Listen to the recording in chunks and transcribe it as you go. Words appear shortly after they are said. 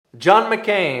John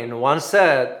McCain once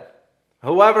said,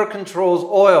 whoever controls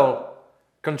oil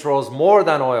controls more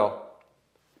than oil.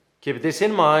 Keep this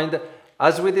in mind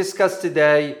as we discuss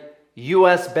today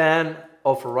U.S. ban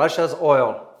of Russia's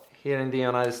oil here in the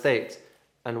United States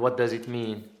and what does it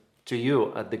mean to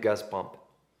you at the gas pump.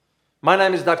 My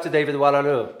name is Dr. David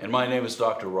Walaloo. And my name is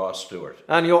Dr. Ross Stewart.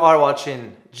 And you are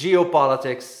watching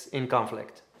Geopolitics in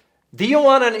Conflict. Do you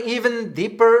want an even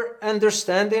deeper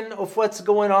understanding of what's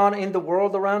going on in the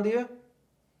world around you?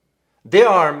 There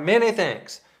are many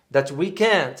things that we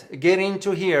can't get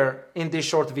into here in these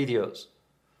short videos.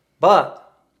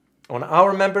 But on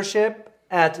our membership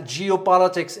at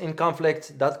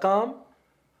geopoliticsinconflict.com,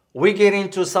 we get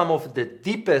into some of the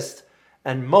deepest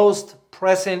and most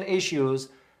pressing issues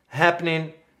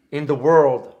happening in the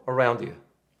world around you.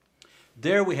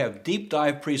 There we have deep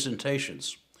dive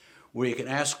presentations where you can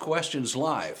ask questions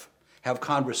live, have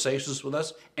conversations with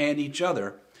us and each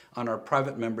other on our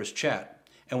private members chat.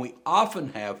 And we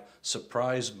often have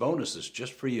surprise bonuses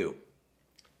just for you.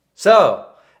 So,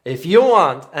 if you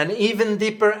want an even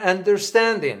deeper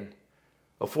understanding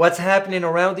of what's happening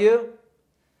around you,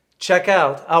 check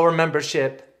out our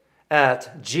membership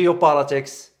at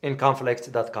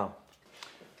geopoliticsinconflict.com.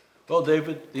 Well,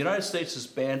 David, the United States has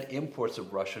banned imports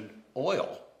of Russian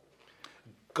oil.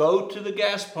 Go to the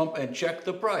gas pump and check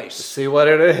the price. See what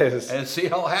it is. And see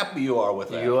how happy you are with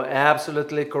that. You're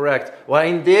absolutely correct. Well,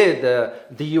 indeed, the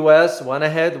U.S. went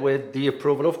ahead with the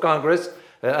approval of Congress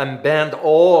and banned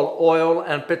all oil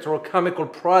and petrochemical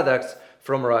products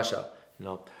from Russia.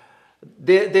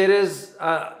 There is,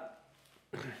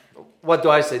 what do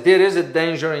I say? There is a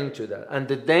danger into that. And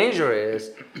the danger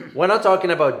is, we're not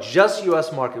talking about just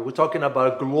U.S. market. We're talking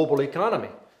about a global economy,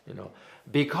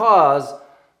 because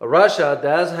Russia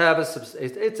does have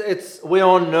we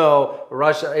all know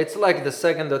Russia, it's like the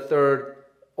second or third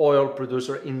oil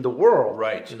producer in the world.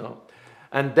 Right.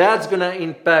 And that's going to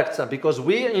impact some, because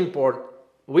we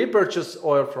purchase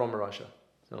oil from Russia.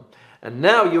 And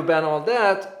now you ban all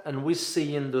that, and we're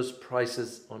seeing those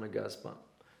prices on a gas pump.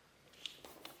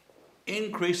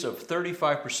 Increase of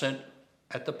 35%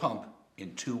 at the pump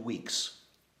in 2 weeks.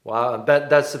 Wow,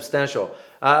 that's substantial.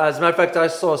 As a matter of fact, I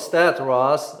saw a stat,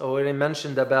 Ross, already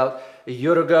mentioned about a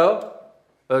year ago.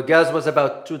 Gas was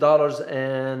about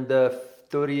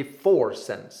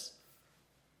 $2.34.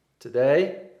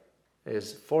 Today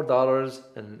is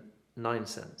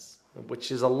 $4.09,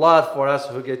 which is a lot for us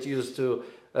who get used to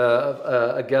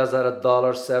a gas at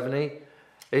 $1.70.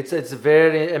 It's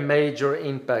a major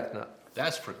impact now.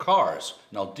 That's for cars.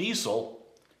 Now diesel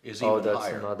is even that's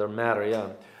higher. Another matter, yeah.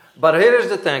 But here's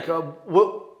the thing.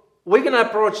 We're going to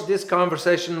approach this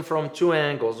conversation from two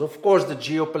angles. Of course, the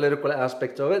geopolitical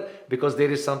aspect of it, because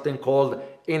there is something called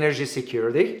energy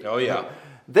security. Oh, yeah.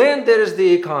 Then there is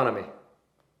the economy,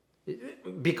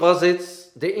 because it's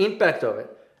the impact of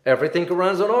it. Everything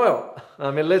runs on oil.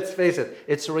 I mean, let's face it,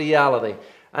 it's reality.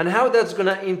 And how that's going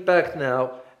to impact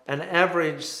now an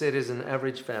average citizen,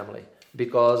 average family,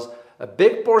 because a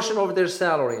big portion of their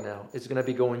salary now is going to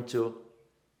be going to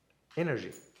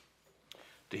energy.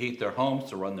 To heat their homes,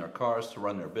 to run their cars, to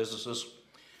run their businesses.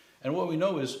 And what we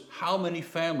know is how many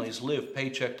families live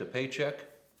paycheck to paycheck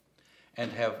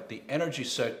and have the energy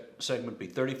segment be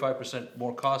 35%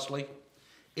 more costly.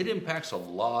 It impacts a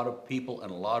lot of people and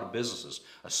a lot of businesses,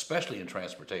 especially in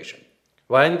transportation.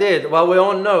 Well, indeed. Well, we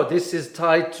all know this is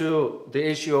tied to the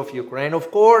issue of Ukraine,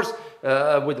 of course,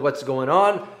 with what's going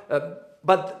on.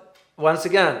 But once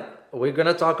again, we're going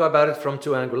to talk about it from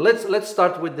two angles. Let's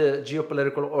start with the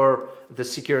geopolitical or the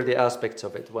security aspects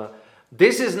of it. Well,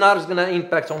 this is not going to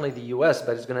impact only the U.S.,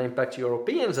 but it's going to impact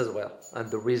Europeans as well.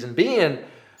 And the reason being,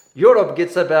 Europe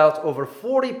gets about over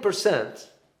 40%.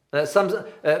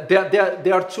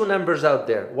 There are two numbers out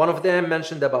there. One of them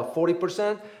mentioned about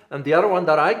 40%, and the other one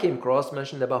that I came across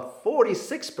mentioned about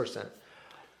 46%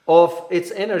 of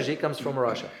its energy comes from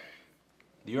Russia.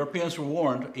 The Europeans were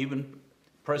warned, even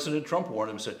President Trump warned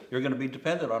them, said, you're going to be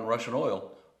dependent on Russian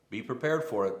oil. Be prepared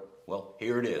for it. Well,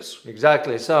 here it is.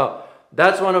 Exactly. So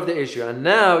that's one of the issues. And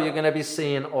now you're going to be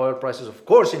seeing oil prices, of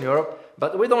course, in Europe.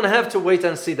 But we don't have to wait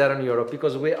and see that in Europe,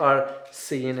 because we are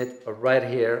seeing it right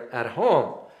here at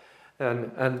home.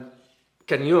 And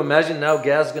can you imagine now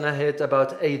gas is going to hit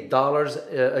about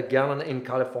 $8 a gallon in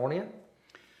California?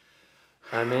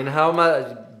 I mean, how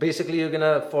much? Basically, you're going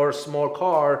to, for a small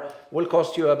car, will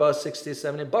cost you about $60,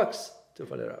 $70 to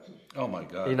fill it up. Oh, my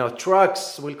God.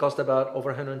 Trucks will cost about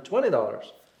over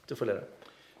 $120 to fill it up.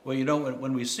 Well,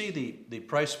 when we see the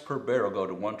price per barrel go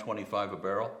to $125 a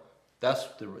barrel,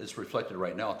 it's reflected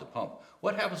right now at the pump.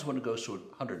 What happens when it goes to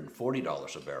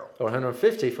 $140 a barrel? Or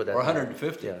 $150 for that. Or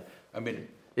 $150. Yeah. I mean,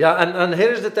 Yeah, and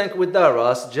here's the thing with that,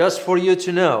 Ross, just for you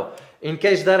to know. In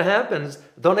case that happens,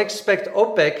 don't expect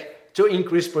OPEC to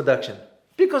increase production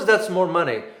because that's more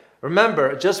money.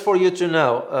 Remember, just for you to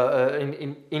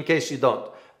know, in case you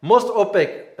don't, most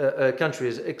OPEC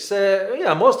countries,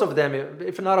 most of them,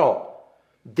 if not all,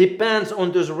 depends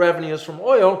on those revenues from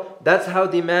oil. That's how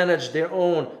they manage their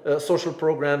own social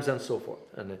programs and so forth.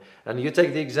 And you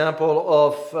take the example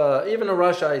of even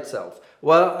Russia itself.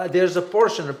 Well, there's a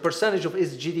percentage of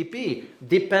its GDP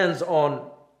depends on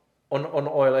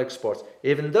oil exports.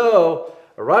 Even though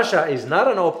Russia is not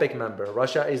an OPEC member,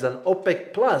 Russia is an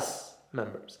OPEC plus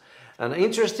members. And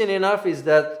interesting enough is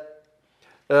that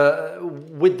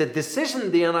with the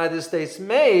decision the United States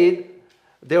made,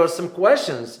 there were some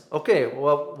questions. Okay,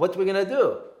 well, what are we going to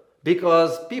do?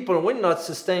 Because people will not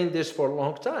sustain this for a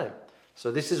long time.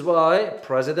 So this is why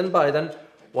President Biden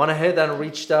went ahead and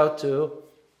reached out to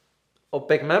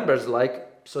OPEC members like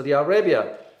Saudi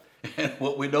Arabia. And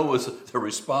what we know was the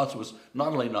response was not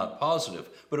only not positive,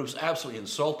 but it was absolutely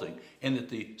insulting in that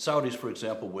the Saudis, for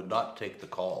example, would not take the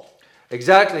call.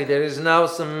 Exactly. There is now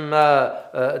some,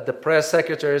 the press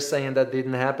secretary is saying that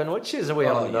didn't happen, which is, we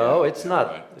all know, it's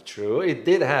not true. It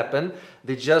did happen.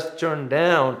 They just turned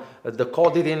down the call.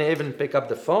 They didn't even pick up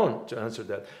the phone to answer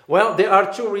that. Well, there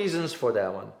are two reasons for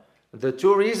that one. The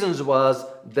two reasons was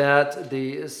that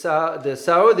the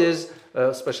Saudis,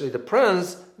 especially the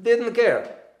prince, didn't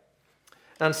care.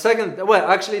 And second,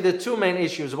 well, actually the two main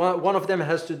issues, one of them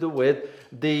has to do with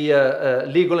the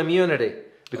legal immunity.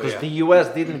 Because the U.S.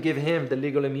 didn't give him the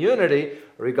legal immunity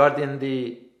regarding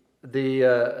the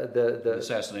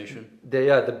assassination,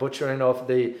 the butchering of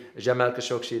the Jamal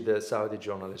Khashoggi, the Saudi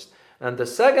journalist. And the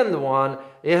second one,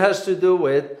 it has to do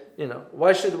with,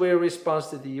 why should we respond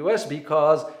to the U.S.?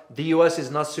 Because the U.S.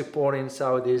 is not supporting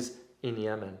Saudis in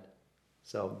Yemen.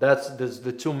 So that's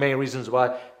the two main reasons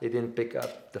why they didn't pick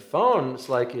up the phone. It's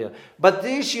like, but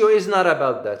the issue is not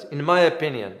about that, in my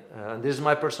opinion, and this is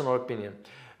my personal opinion.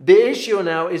 The issue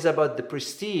now is about the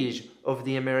prestige of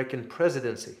the American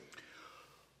presidency.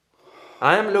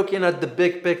 I am looking at the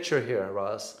big picture here,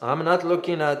 Ross. I'm not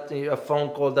looking at a phone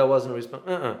call that wasn't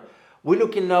responded. We're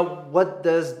looking now, what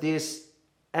does this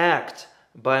act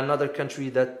by another country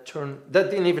that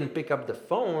didn't even pick up the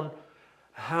phone,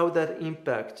 how that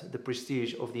impact the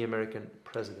prestige of the American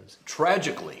presidency?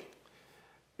 Tragically.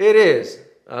 It is.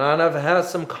 And I've had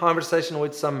some conversation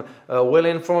with some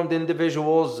well-informed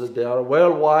individuals. They are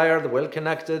well-wired,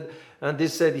 well-connected. And they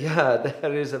said,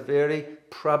 that is a very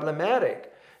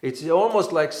problematic. It's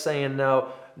almost like saying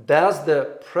now, does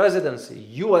the presidency,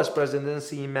 U.S.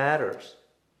 presidency matters?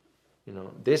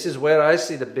 This is where I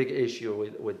see the big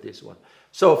issue with this one.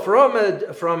 So from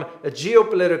a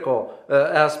geopolitical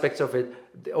aspect of it,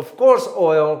 of course,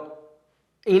 oil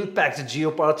impacts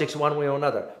geopolitics one way or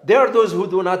another. There are those who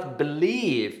do not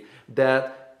believe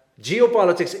that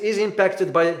geopolitics is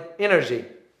impacted by energy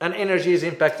and energy is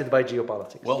impacted by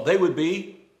geopolitics. Well, they would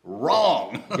be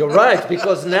wrong. You're right,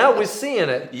 because now we're seeing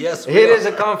it. Yes, Here is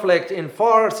a conflict in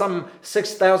some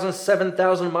 6,000,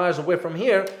 7,000 miles away from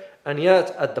here, and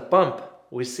yet at the pump,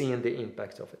 we're seeing the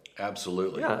impact of it.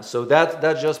 Absolutely. Yeah, so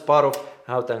that's just part of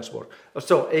how things work.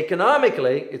 So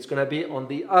economically, it's going to be on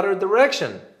the other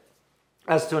direction.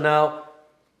 As to now,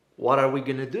 what are we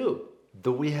going to do?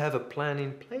 Do we have a plan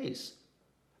in place?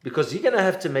 Because you're going to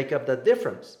have to make up that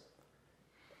difference.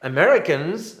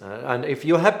 Americans, and if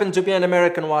you happen to be an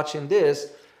American watching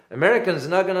this, Americans are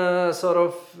not going to sort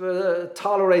of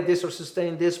tolerate this or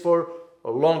sustain this for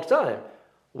a long time.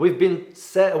 We've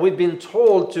been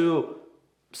told to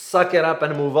suck it up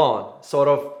and move on, sort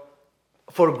of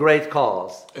for great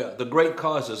cause. Yeah, the great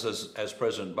cause is, as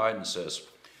President Biden says,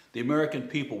 the American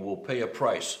people will pay a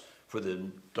price for the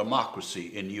democracy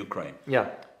in Ukraine. Yeah,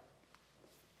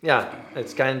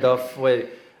 it's kind of,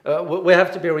 we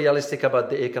have to be realistic about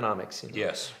the economics.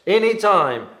 Yes.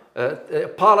 Anytime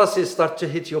policies start to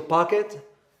hit your pocket,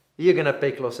 you're going to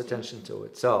pay close attention to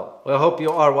it. So I hope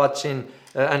you are watching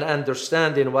and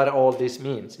understanding what all this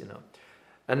means,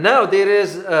 And now there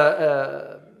is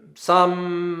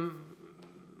some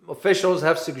officials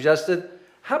have suggested,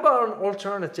 how about an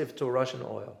alternative to Russian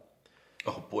oil?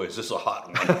 Oh boy, is this a hot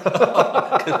one?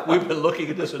 We've been looking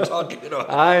at this and talking. I know. Oh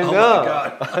my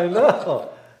God. I know.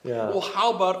 Yeah. Well,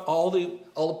 how about all the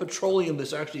petroleum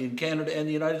that's actually in Canada and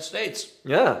the United States?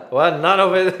 Yeah. Well, none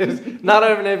of it is not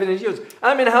even in use.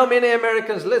 I mean, how many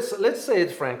Americans? Let's say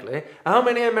it frankly. How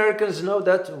many Americans know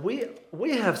that we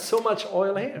have so much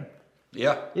oil here?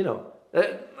 Yeah.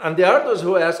 And there are those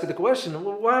who ask the question,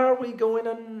 well, why are we going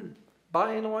and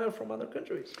buying oil from other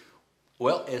countries?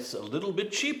 Well, it's a little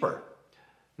bit cheaper.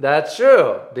 That's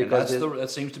true. And Because that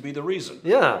seems to be the reason.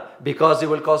 yeah, because it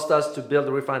will cost us to build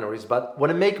the refineries. But would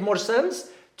it make more sense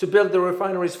to build the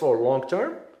refineries for long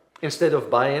term instead of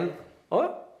buying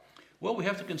oil? Well, we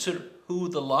have to consider who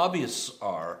the lobbyists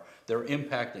are that are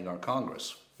impacting our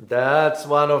Congress. That's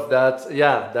one of that.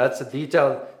 Yeah, that's a detail,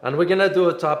 and we're gonna do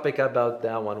a topic about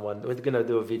that one. We're gonna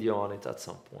do a video on it at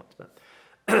some point.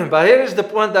 But here is the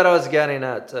point that I was getting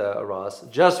at, Ross,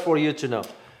 just for you to know,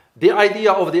 the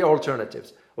idea of the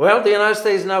alternatives. Well, the United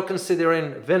States is now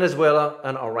considering Venezuela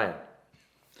and Iran.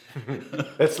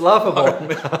 It's laughable.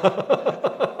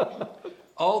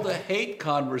 All the hate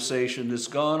conversation that's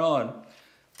gone on,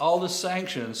 all the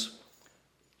sanctions,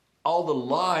 all the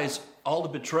lies, all the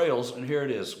betrayals, and here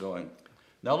it is going.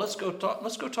 Now let's go talk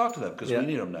to them because we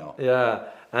need them now. Yeah,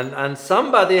 and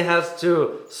somebody has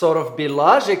to sort of be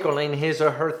logical in his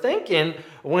or her thinking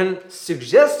when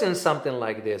suggesting something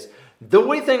like this. Do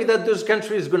we think that those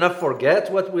countries are going to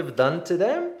forget what we've done to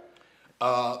them?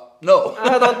 No.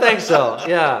 I don't think so.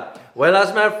 Yeah. Well, as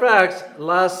a matter of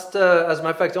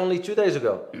fact, only 2 days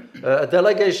ago, a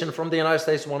delegation from the United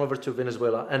States went over to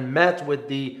Venezuela and met with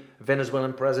the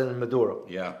Venezuelan President Maduro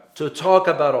to talk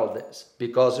about all this.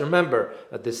 Because remember,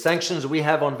 the sanctions we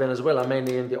have on Venezuela,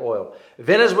 mainly in the oil.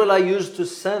 Venezuela used to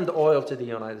send oil to the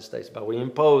United States, but we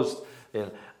imposed.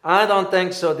 I don't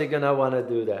think so they're going to want to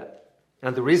do that.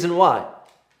 And the reason why?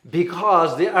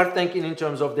 Because they are thinking in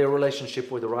terms of their relationship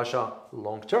with Russia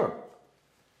long term.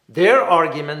 Their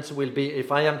arguments will be,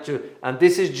 if I am to, and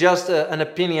this is just an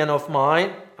opinion of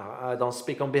mine, I don't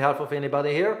speak on behalf of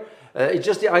anybody here, it's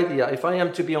just the idea. If I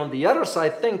am to be on the other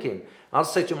side thinking, I'll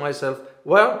say to myself,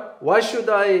 well, why should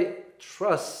I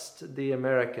trust the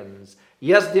Americans?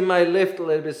 Yes, they might lift a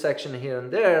little bit sanctions here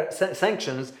and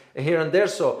there,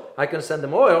 so I can send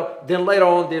them oil, then later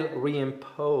on they'll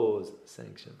reimpose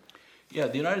sanctions. Yeah,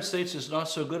 the United States is not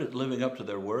so good at living up to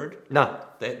their word. No.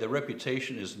 Their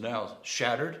reputation is now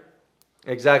shattered.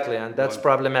 Exactly, and that's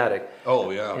problematic. Oh,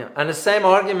 yeah. And the same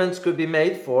arguments could be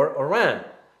made for Iran.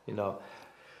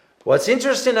 What's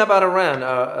interesting about Iran...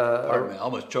 Pardon me, I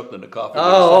almost choked on the coffee.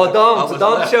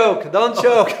 Don't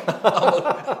choke.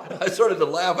 I started to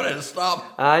laugh and I had to stop.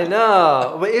 I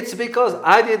know, but it's because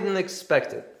I didn't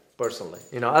expect it, personally.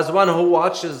 As one who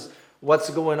watches what's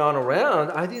going on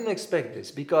around, I didn't expect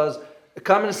this because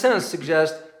common sense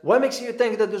suggests, what makes you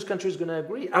think that those countries are going to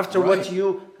agree after what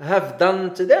you have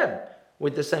done to them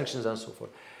with the sanctions and so forth?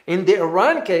 In the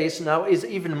Iran case now is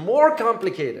even more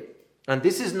complicated. And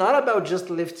this is not about just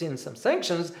lifting some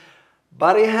sanctions,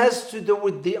 but it has to do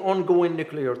with the ongoing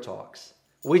nuclear talks,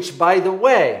 which, by the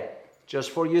way,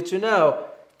 just for you to know,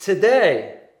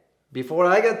 today, before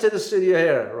I got to the studio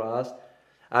here, Ross,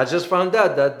 I just found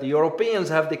out that the Europeans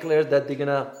have declared that they're going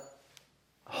to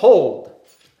hold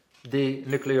the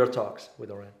nuclear talks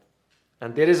with Iran.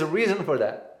 And there is a reason for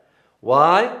that.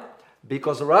 Why?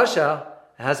 Because Russia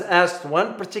has asked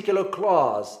one particular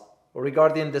clause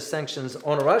regarding the sanctions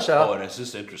on Russia. Oh, and it's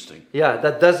just interesting. Yeah,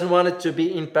 that doesn't want it to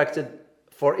be impacted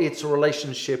for its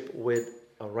relationship with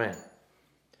Iran.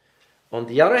 On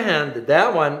the other hand,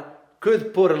 that one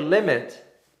could put a limit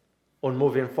on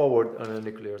moving forward on a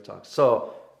nuclear talk.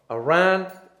 So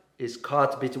Iran is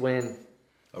caught between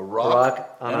a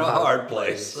rock and a hard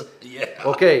place. Yeah.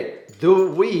 Okay,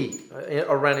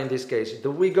 Iran in this case,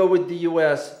 do we go with the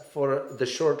US for the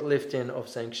short lifting of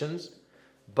sanctions,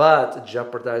 but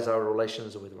jeopardize our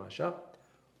relations with Russia?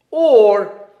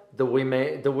 Or do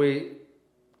we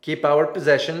keep our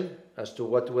possession as to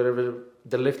whatever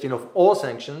the lifting of all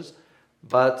sanctions,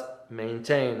 but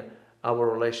maintain our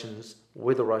relations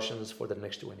with the Russians for the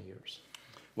next 20 years?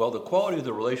 Well, the quality of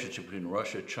the relationship between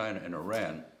Russia, China, and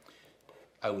Iran,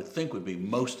 I would think would be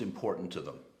most important to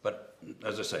them. But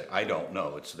as I say, I don't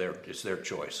know. It's their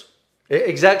choice.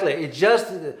 Exactly. It's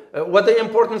just what the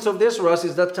importance of this, Russ,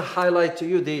 is that to highlight to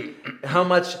you how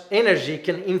much energy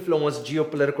can influence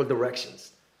geopolitical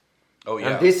directions. Oh, yeah.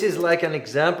 And this is like an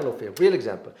example of a real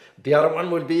example. The other one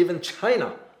will be even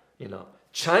China.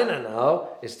 China now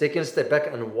is taking a step back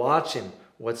and watching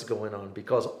what's going on,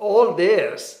 because all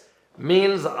this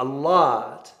means a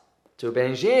lot to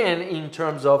Beijing in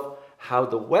terms of how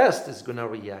the West is going to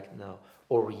react now,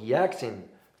 or reacting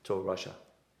to Russia.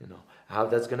 How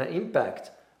that's going to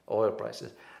impact oil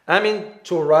prices. I mean,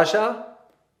 to Russia,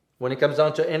 when it comes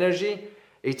down to energy,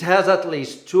 it has at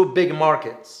least two big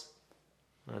markets.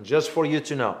 And just for you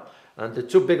to know. And the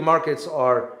two big markets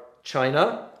are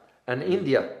China and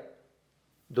India.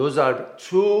 Those are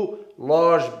two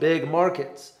large, big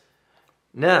markets.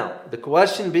 Now, the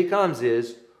question becomes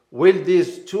will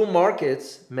these two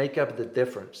markets make up the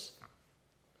difference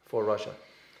for Russia?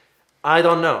 I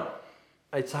don't know.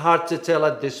 It's hard to tell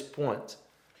at this point.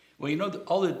 Well, you know,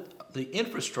 all the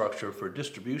infrastructure for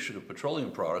distribution of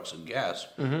petroleum products and gas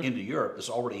into Europe is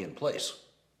already in place.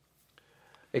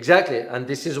 Exactly, and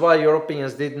this is why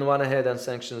Europeans didn't want ahead and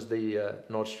sanctions the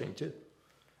Nord Stream 2.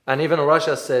 And even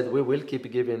Russia said, we will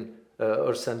keep giving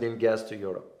or sending gas to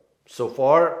Europe. So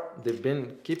far, they've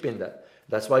been keeping that.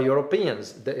 That's why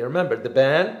Europeans, remember, the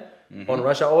ban on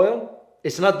Russia oil,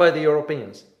 it's not by the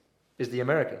Europeans, it's the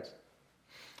Americans.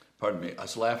 Pardon me, I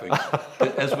was laughing,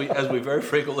 as we very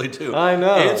frequently do. I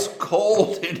know. It's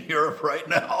cold in Europe right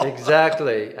now.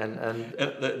 Exactly, and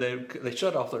they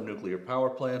shut off their nuclear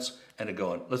power plants, and they're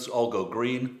going, let's all go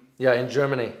green. yeah, in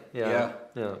Germany, Yeah.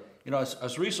 yeah. You know, I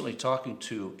was recently talking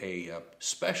to a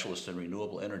specialist in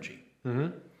renewable energy,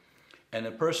 and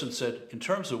the person said, in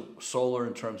terms of solar,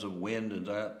 in terms of wind, and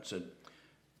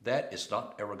that is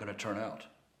not ever going to turn out.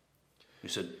 He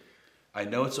said, I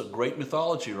know it's a great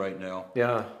mythology right now,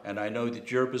 Yeah. and I know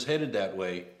that Europe is headed that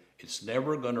way. It's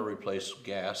never going to replace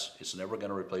gas. It's never going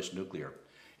to replace nuclear.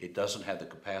 It doesn't have the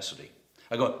capacity.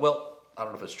 I go, well, I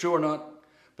don't know if it's true or not,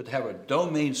 but to have a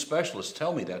domain specialist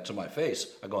tell me that to my face,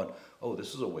 I'm going, oh,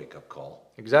 this is a wake-up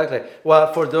call. Exactly.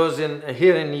 Well, for those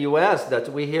here in the US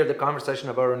that we hear the conversation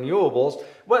about renewables,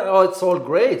 well, it's all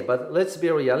great, but let's be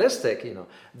realistic.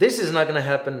 This is not going to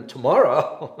happen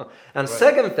tomorrow. And Right.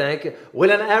 Second thing,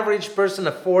 will an average person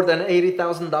afford an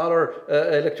 $80,000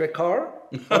 electric car?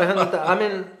 I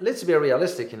mean, let's be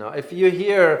realistic. If you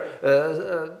hear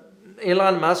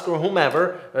Elon Musk or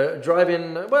whomever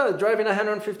driving a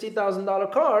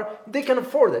 $150,000 car, they can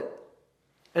afford it.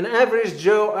 An average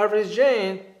Joe, average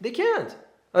Jane, they can't.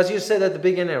 As you said at the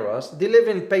beginning, Ross, they live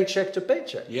in paycheck to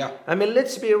paycheck. Yeah. I mean,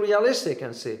 let's be realistic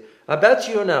and see. I bet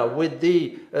you now, with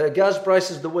the gas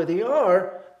prices the way they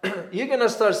are, you're going to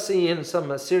start seeing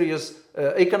some serious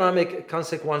economic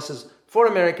consequences for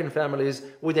American families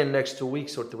within the next 2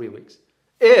 weeks or 3 weeks,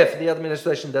 if the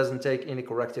administration doesn't take any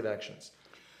corrective actions.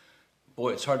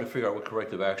 Boy, it's hard to figure out what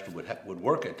corrective action would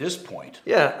work at this point.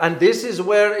 Yeah, and this is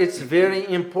where it's very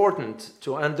important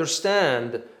to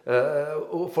understand.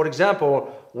 For example,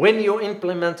 when you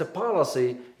implement a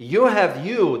policy,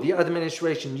 the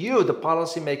administration, the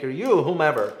policymaker,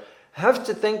 whomever, have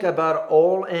to think about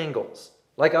all angles.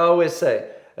 Like I always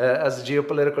say, as a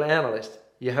geopolitical analyst,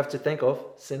 you have to think of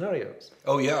scenarios.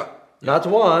 Oh, yeah. Not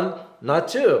one, not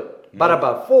two, but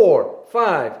about 4,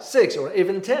 5, 6, or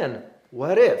even 10.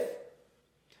 What if?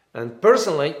 And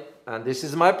personally, and this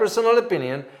is my personal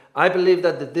opinion, I believe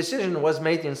that the decision was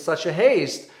made in such a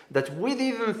haste that we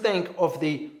didn't even think of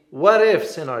the what if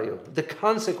scenario, the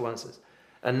consequences.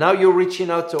 And now you're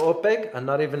reaching out to OPEC and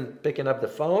not even picking up the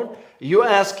phone. You're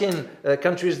asking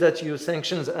countries that you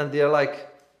sanctions, and they're like,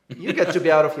 you got to be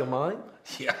out of your mind.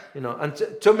 Yeah. And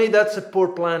to me, that's a poor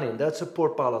planning. That's a poor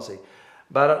policy.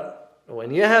 But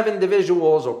when you have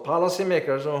individuals or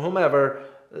policymakers or whomever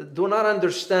do not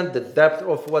understand the depth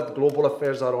of what global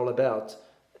affairs are all about,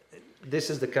 this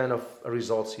is the kind of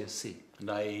results you see.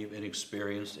 Naive,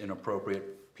 inexperienced,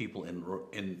 inappropriate people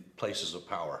in places of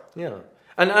power. Yeah.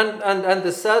 And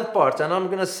the sad part, and I'm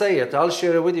going to say it, I'll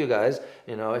share it with you guys,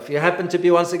 if you happen to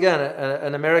be, once again,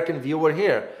 an American viewer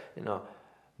here,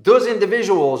 those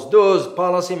individuals, those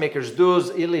policymakers,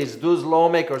 those elites, those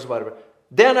lawmakers, whatever,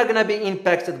 they're not going to be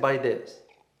impacted by this.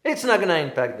 It's not going to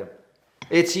impact them.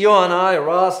 It's you and I,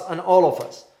 Ross, and all of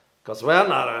us. Because we're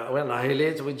not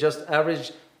elites, we're just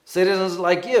average citizens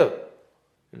like you.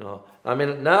 I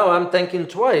mean, now I'm thinking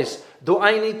twice. Do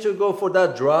I need to go for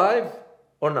that drive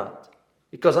or not?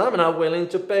 Because I'm not willing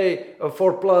to pay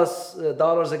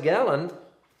 $4+ a gallon.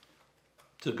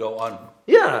 To go on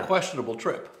Yeah. a questionable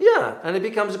trip. Yeah, and it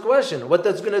becomes a question. What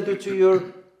that's going to do to your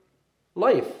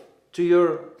life, to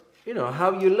your,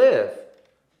 how you live.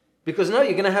 Because now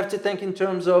you're going to have to think in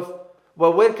terms of,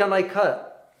 well, where can I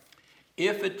cut?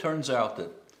 If it turns out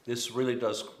that this really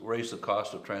does raise the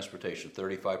cost of transportation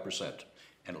 35%,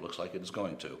 and it looks like it is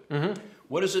going to,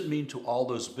 what does it mean to all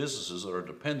those businesses that are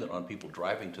dependent on people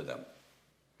driving to them?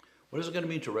 What is it going to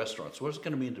mean to restaurants? What is it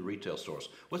going to mean to retail stores?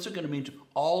 What's it going to mean to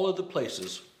all of the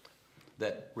places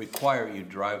that require you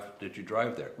drive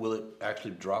there? Will it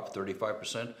actually drop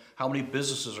 35%? How many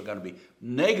businesses are going to be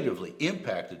negatively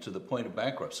impacted to the point of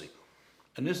bankruptcy?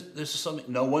 And this is something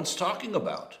no one's talking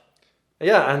about.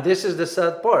 Yeah, and this is the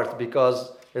sad part,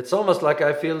 because it's almost like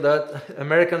I feel that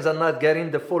Americans are not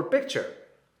getting the full picture.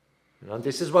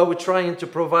 This is what we're trying to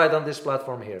provide on this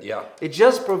platform here. Yeah. It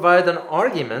just provides an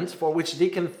argument for which they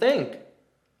can think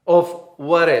of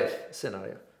what if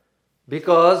scenario.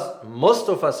 Because most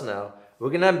of us now, we're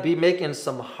going to be making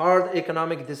some hard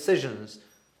economic decisions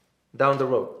down the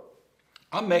road.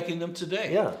 I'm making them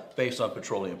today Yeah. based on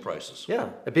petroleum prices. Yeah,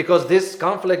 because this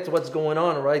conflict, what's going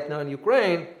on right now in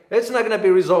Ukraine, it's not going to be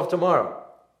resolved tomorrow.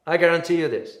 I guarantee you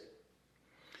this.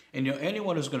 And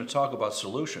anyone who's going to talk about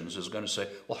solutions is going to say,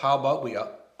 well, how about we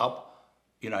up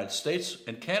United States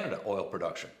and Canada oil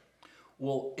production?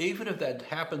 Well, even if that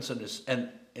happens and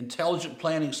intelligent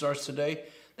planning starts today,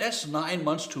 that's 9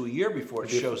 months to a year before it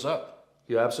shows up.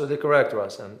 You're absolutely correct,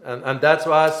 Russ. And that's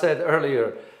why I said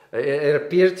earlier, it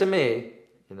appeared to me,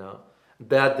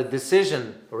 that the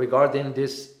decision regarding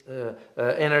this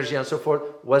energy and so forth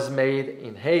was made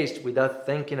in haste without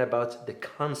thinking about the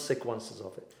consequences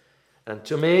of it. And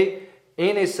to me,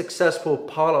 in a successful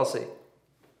policy,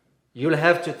 you'll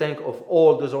have to think of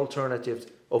all those alternatives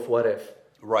of what if.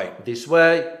 Right. This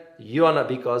way, you are not,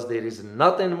 because there is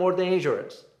nothing more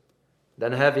dangerous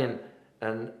than having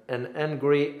an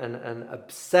angry and an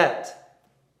upset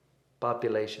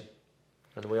population.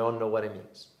 And we all know what it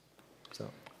means. So,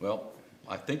 well,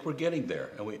 I think we're getting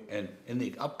there. And in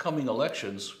the upcoming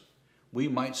elections, we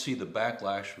might see the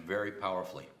backlash very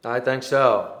powerfully. I think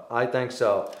so.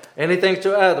 Anything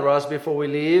to add, Ross, before we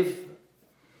leave?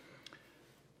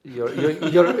 Your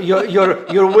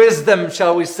wisdom,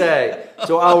 shall we say,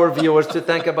 to our viewers to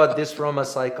think about this from a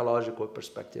psychological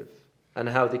perspective and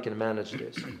how they can manage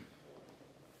this.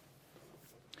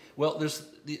 Well, there's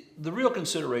the real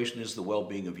consideration is the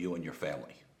well-being of you and your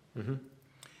family. Mm-hmm.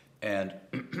 And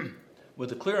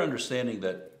with a clear understanding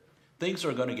that things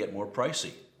are going to get more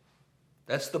pricey.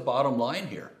 That's the bottom line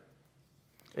here.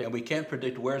 And we can't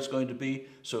predict where it's going to be.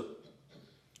 So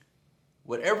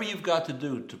whatever you've got to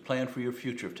do to plan for your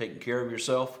future of taking care of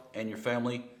yourself and your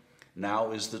family,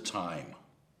 now is the time.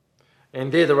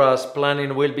 Indeed, Russ,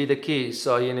 planning will be the key.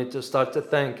 So you need to start to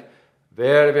think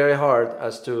very, very hard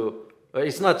as to,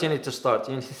 it's not you need to start,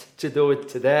 you need to do it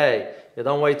today. You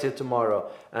don't wait till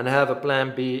tomorrow and have a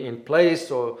plan B in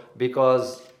place, or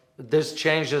because there's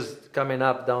changes coming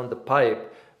up down the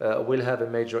pipe will have a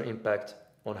major impact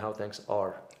on how things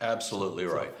are. Absolutely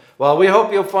right. Well, we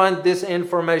hope you find this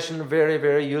information very,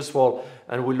 very useful,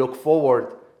 and we look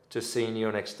forward to seeing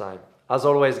you next time. As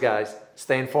always, guys,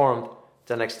 stay informed.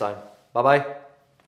 Till next time. Bye-bye.